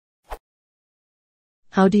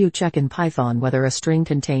How do you check in Python whether a string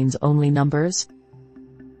contains only numbers?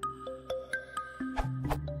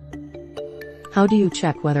 How do you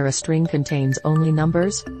check whether a string contains only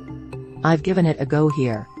numbers? I've given it a go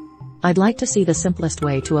here. I'd like to see the simplest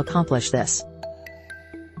way to accomplish this.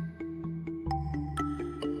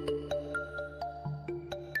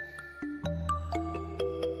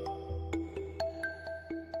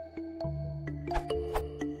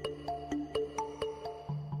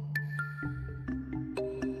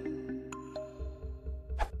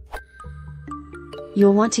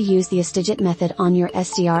 You'll want to use the isDigit method on your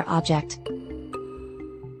str object.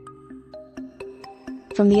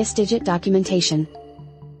 From the isDigit documentation,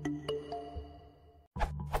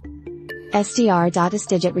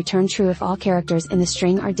 str.isDigit return true if all characters in the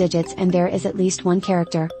string are digits and there is at least one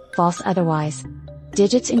character, false otherwise.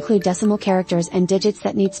 Digits include decimal characters and digits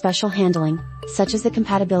that need special handling, such as the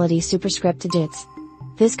compatibility superscript to digits.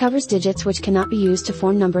 This covers digits which cannot be used to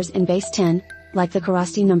form numbers in base 10, like the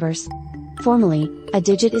Kharosthi numbers. Formally, a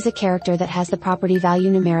digit is a character that has the property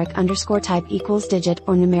value numeric underscore type equals digit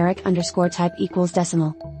or numeric underscore type equals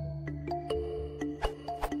decimal.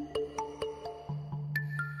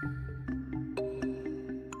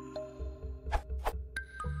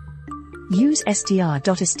 Use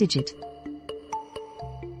str.isDigit.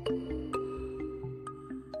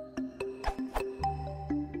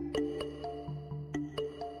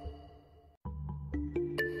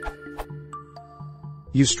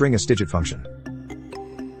 Use string isDigit function.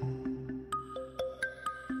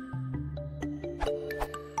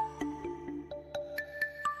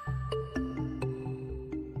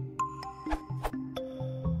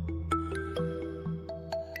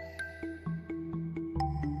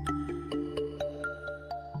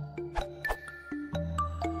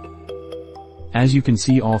 As you can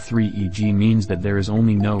see, all three e.g. means that there is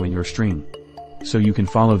only no in your string. So you can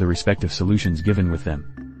follow the respective solutions given with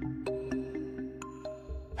them.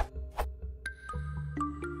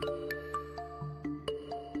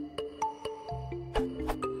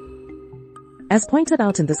 As pointed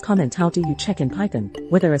out in this comment, how do you check in Python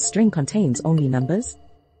whether a string contains only numbers?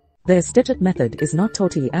 The isDigit method is not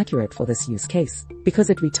totally accurate for this use case, because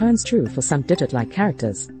it returns true for some digit-like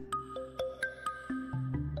characters.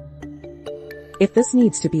 If this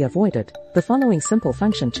needs to be avoided, the following simple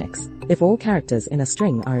function checks if all characters in a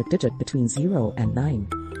string are a digit between 0 and 9.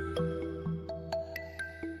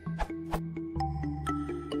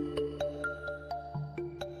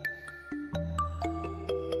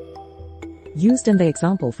 Used in the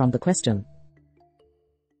example from the question.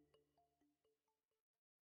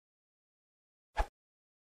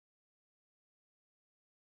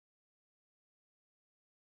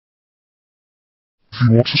 If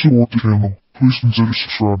you want to support the channel, please consider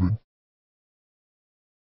subscribing.